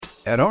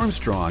At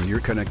Armstrong, your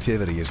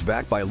connectivity is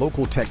backed by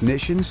local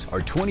technicians,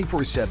 our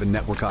 24/7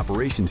 network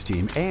operations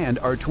team, and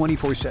our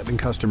 24/7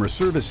 customer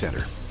service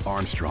center.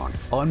 Armstrong,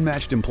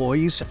 unmatched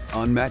employees,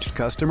 unmatched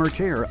customer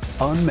care,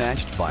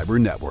 unmatched fiber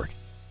network.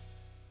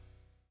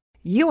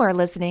 You are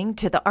listening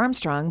to the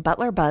Armstrong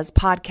Butler Buzz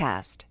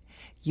podcast,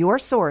 your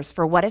source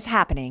for what is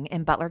happening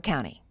in Butler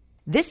County.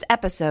 This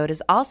episode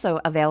is also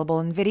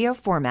available in video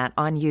format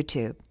on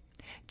YouTube.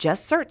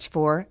 Just search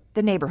for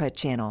the Neighborhood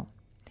Channel.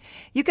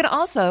 You can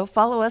also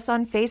follow us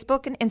on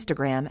Facebook and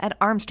Instagram at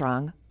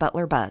Armstrong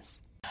Butler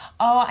Buzz.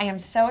 Oh, I am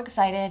so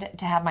excited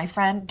to have my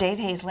friend Dave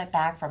Hazlett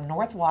back from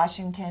North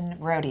Washington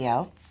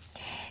Rodeo.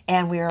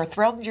 And we are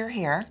thrilled you're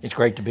here. It's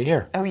great to be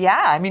here. Oh,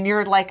 yeah. I mean,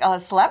 you're like a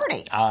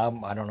celebrity. I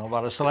don't know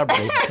about a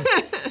celebrity.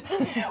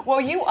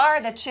 Well, you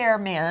are the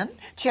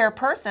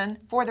chairperson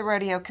for the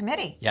rodeo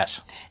committee.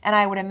 Yes. And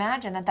I would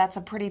imagine that that's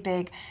a pretty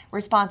big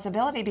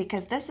responsibility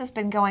because this has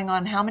been going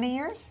on how many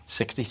years?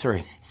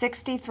 63.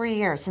 63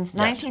 years, since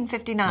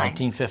 1959.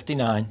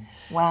 1959.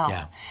 Wow.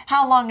 Yeah.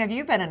 How long have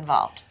you been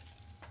involved?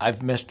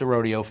 I've missed the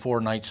rodeo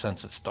 4 nights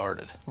since it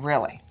started.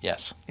 Really?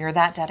 Yes. You're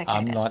that dedicated?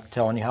 I'm not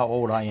telling you how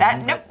old I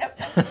am. Nope.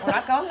 We're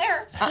not going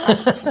there.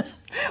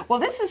 Well,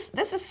 this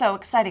is so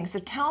exciting. So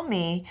tell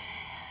me,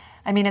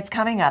 I mean, it's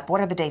coming up.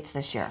 What are the dates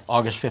this year?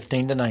 August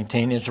 15 to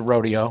 19 is the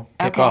rodeo.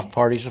 Okay. Kickoff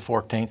party's the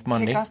 14th,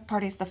 Monday. Kickoff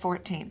party's the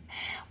 14th.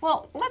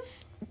 Well,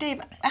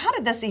 Dave, how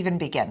did this even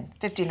begin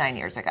 59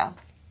 years ago?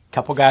 A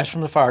couple guys from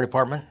the fire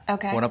department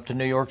went up to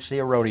New York to see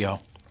a rodeo.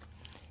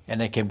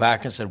 And they came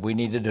back and said, we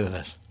need to do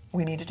this.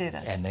 We need to do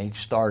this. And they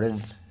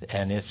started,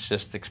 and it's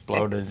just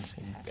exploded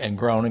and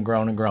grown and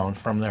grown and grown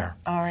from there.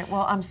 All right.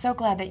 Well, I'm so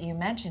glad that you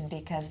mentioned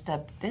because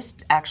this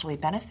actually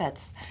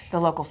benefits the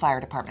local fire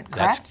department,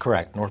 correct? That's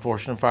correct. North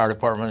Washington Fire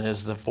Department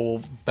is the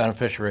full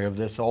beneficiary of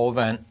this whole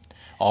event.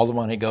 All the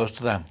money goes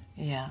to them.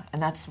 Yeah,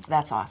 and that's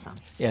awesome.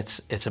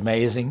 It's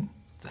amazing,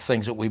 the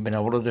things that we've been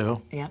able to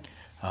do. Yeah.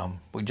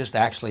 We just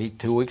actually,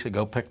 2 weeks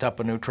ago, picked up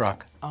a new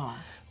truck. Oh.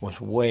 Was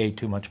way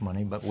too much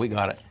money, but we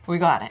got it. We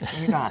got it.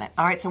 You got it.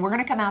 All right, so we're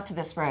going to come out to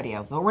this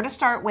rodeo. But we're going to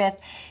start with,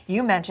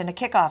 you mentioned a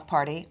kickoff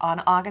party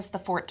on August the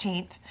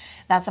 14th.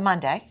 That's a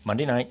Monday.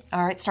 Monday night.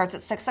 All right, starts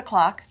at 6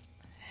 o'clock.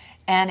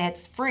 And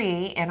it's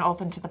free and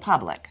open to the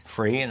public.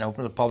 Free and open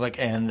to the public,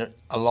 and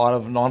a lot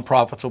of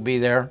nonprofits will be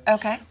there.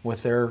 Okay.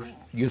 With their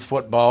youth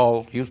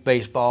football, youth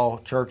baseball,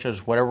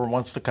 churches, whatever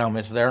wants to come.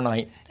 It's their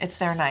night. It's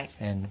their night.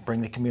 And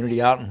bring the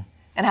community out and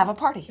have a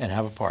party. And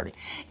have a party.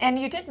 And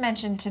you did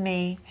mention to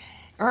me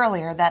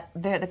earlier that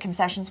the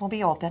concessions will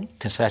be open.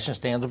 Concession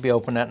stands will be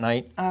open that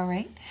night. All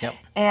right. Yep.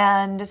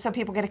 And so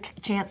people get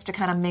a chance to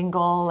kind of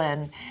mingle,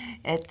 and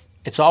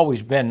it's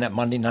always been that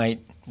Monday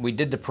night. We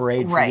did the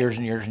parade for right. years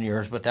and years and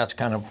years, but that's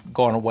kind of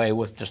gone away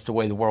with just the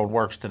way the world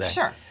works today.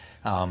 Sure.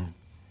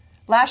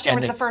 Last year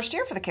was the first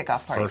year for the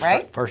kickoff party,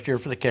 right? First year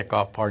for the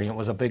kickoff party. It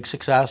was a big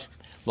success.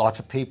 Lots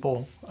of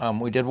people.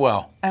 We did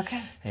well.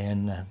 Okay.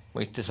 And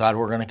we decided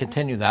we're going to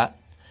continue that.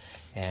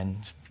 And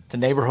the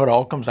neighborhood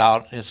all comes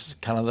out. It's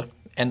kind of the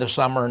end of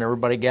summer, and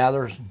everybody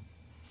gathers and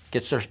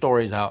gets their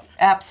stories out.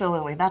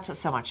 Absolutely. That's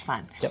so much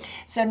fun. Yep.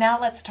 So now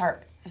let's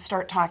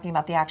start talking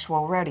about the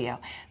actual rodeo.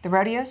 The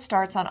rodeo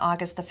starts on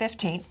August the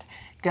 15th,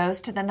 goes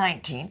to the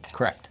 19th.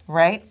 Correct.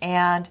 Right?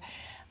 And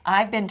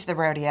I've been to the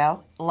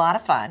rodeo. A lot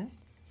of fun,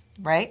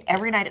 right?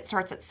 Every night it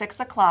starts at 6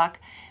 o'clock,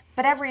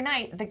 but every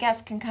night the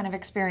guests can kind of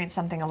experience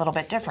something a little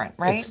bit different,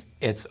 right?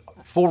 It's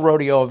full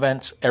rodeo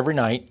events every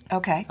night.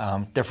 Okay.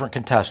 Different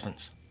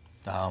contestants.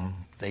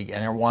 They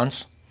enter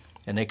once.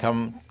 And they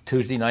come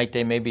Tuesday night.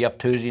 They may be up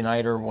Tuesday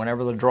night or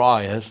whenever the draw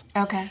is.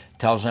 Okay.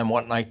 Tells them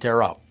what night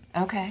they're up.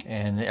 Okay.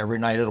 And every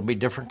night it'll be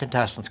different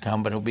contestants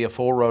come, but it'll be a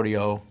full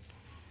rodeo,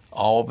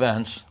 all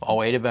events,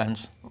 all 8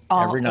 events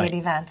every night. All 8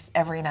 events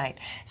every night.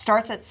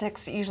 Starts at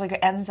 6, usually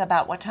ends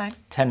about what time?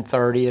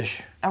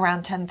 10:30-ish.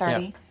 Around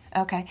 10:30? Yep.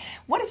 Okay.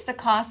 What is the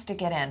cost to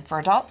get in for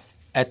adults?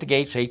 At the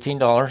gates,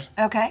 $18.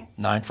 Okay.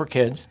 $9 for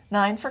kids.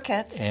 $9 for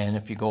kids. And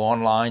if you go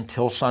online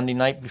till Sunday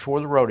night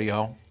before the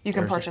rodeo, you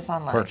can purchase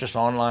online. Purchase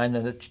online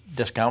at a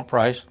discount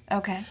price.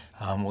 Okay.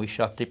 We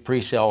shut the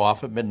pre-sale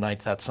off at midnight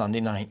that Sunday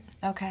night.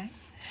 Okay.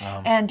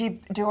 And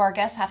do our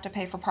guests have to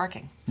pay for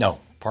parking? No,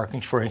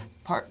 parking's free.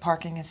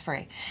 Parking is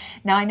free.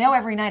 Now, I know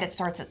every night it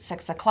starts at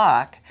 6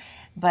 o'clock,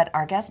 but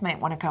our guests might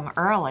want to come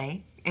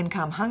early and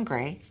come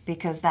hungry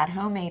because that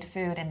homemade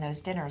food and those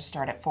dinners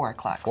start at 4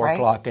 o'clock, 4 right?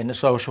 o'clock in the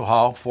social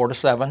hall, 4 to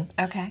 7.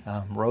 Okay.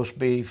 Roast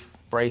beef,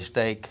 braised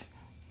steak,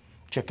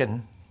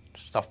 chicken,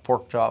 stuffed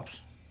pork chops.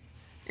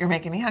 You're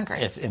making me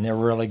hungry. And they're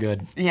really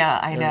good. Yeah,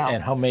 I know.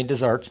 And homemade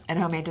desserts. And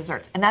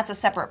that's a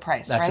separate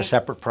price, right? That's a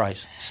separate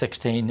price,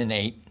 $16 and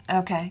 $8.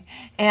 Okay.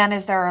 And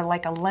is there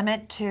like a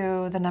limit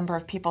to the number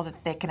of people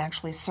that they can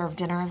actually serve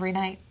dinner every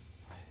night?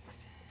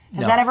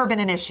 Has that ever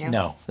been an issue?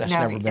 No, that's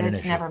never been an issue.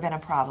 It's never been a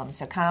problem.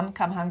 So come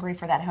hungry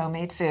for that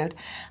homemade food.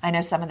 I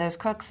know some of those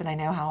cooks, and I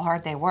know how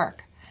hard they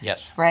work.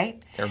 Yes.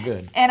 Right? They're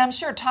good. And I'm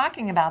sure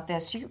talking about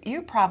this,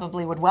 you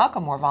probably would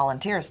welcome more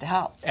volunteers to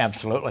help.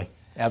 Absolutely.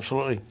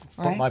 absolutely.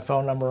 Right. Put my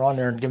phone number on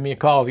there and give me a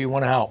call if you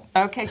want to help.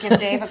 Okay, give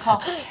Dave a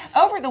call.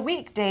 Over the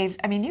week, Dave,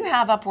 I mean, you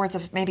have upwards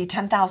of maybe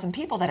 10,000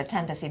 people that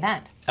attend this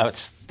event.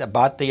 It's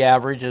about the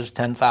average is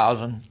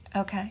 10,000.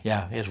 Okay.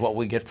 Yeah, is what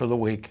we get for the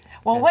week.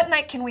 Well, what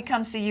night can we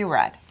come see you,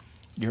 Rod?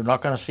 You're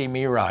not going to see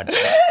me, Rod.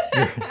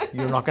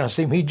 You're not going to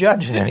see me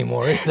judging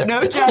anymore either.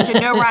 No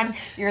judging, no Rod.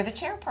 You're the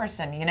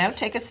chairperson, you know.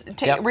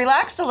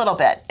 Relax a little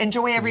bit.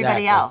 Enjoy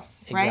everybody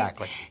else, right?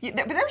 Exactly.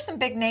 But there's some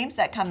big names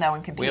that come, though,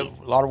 and compete. We have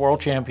a lot of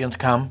world champions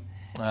come.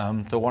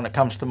 The one that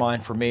comes to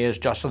mind for me is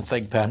Justin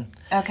Thigpen.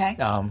 Okay.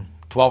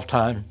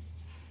 12-time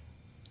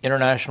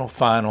international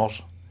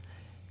finals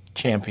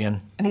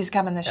champion. And he's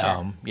coming this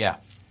year? Yeah.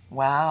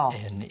 Wow.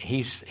 And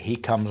he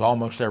comes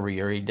almost every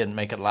year. He didn't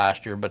make it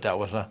last year, but that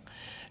was a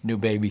new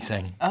baby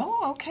thing.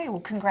 Oh, okay. Well,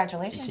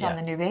 congratulations on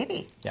the new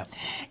baby. Yeah.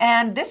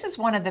 And this is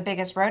one of the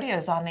biggest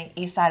rodeos on the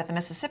east side of the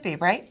Mississippi,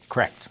 right?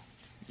 Correct.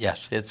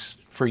 Yes.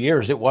 For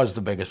years, it was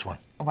the biggest one.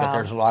 Wow. But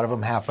there's a lot of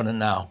them happening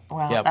now.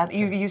 Well, Yep.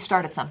 you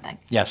started something.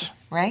 Yes.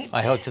 Right?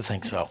 I hope to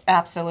think so.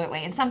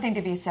 Absolutely. And something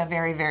to be so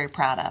very, very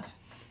proud of.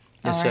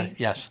 Yes. All right?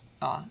 Yes.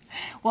 Oh.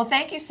 Well,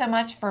 thank you so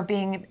much for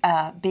being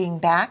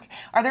back.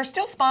 Are there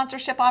still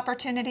sponsorship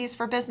opportunities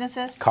for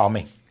businesses? Call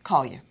me.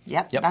 Call you.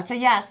 Yep. Yep. That's a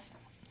yes.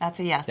 That's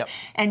a yes. Yep.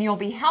 And you'll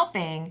be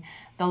helping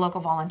the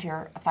local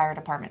volunteer fire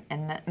department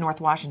in the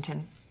North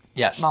Washington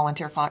Yes.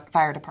 volunteer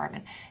fire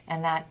department.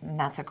 And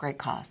that's a great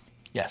cause.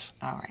 Yes.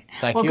 All right.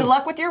 Thank well, you. good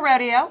luck with your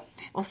rodeo.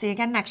 We'll see you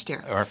again next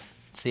year. Or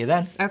see you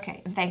then.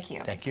 Okay. And thank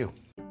you. Thank you.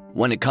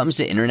 When it comes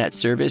to internet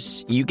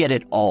service, you get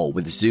it all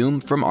with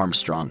Zoom from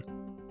Armstrong.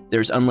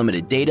 There's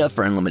unlimited data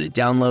for unlimited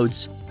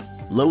downloads,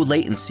 low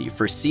latency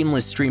for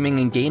seamless streaming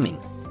and gaming,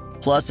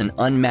 plus an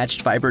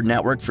unmatched fiber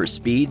network for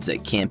speeds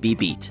that can't be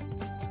beat.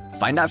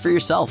 Find out for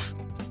yourself.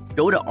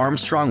 Go to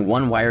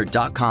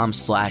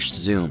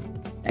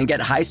armstrongonewire.com/Zoom and get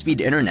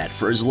high-speed internet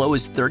for as low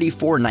as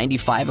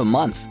 $34.95 a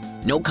month.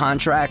 No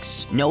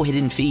contracts, no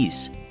hidden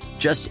fees.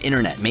 Just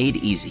internet made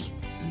easy.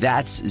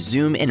 That's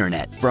Zoom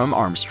Internet from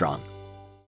Armstrong.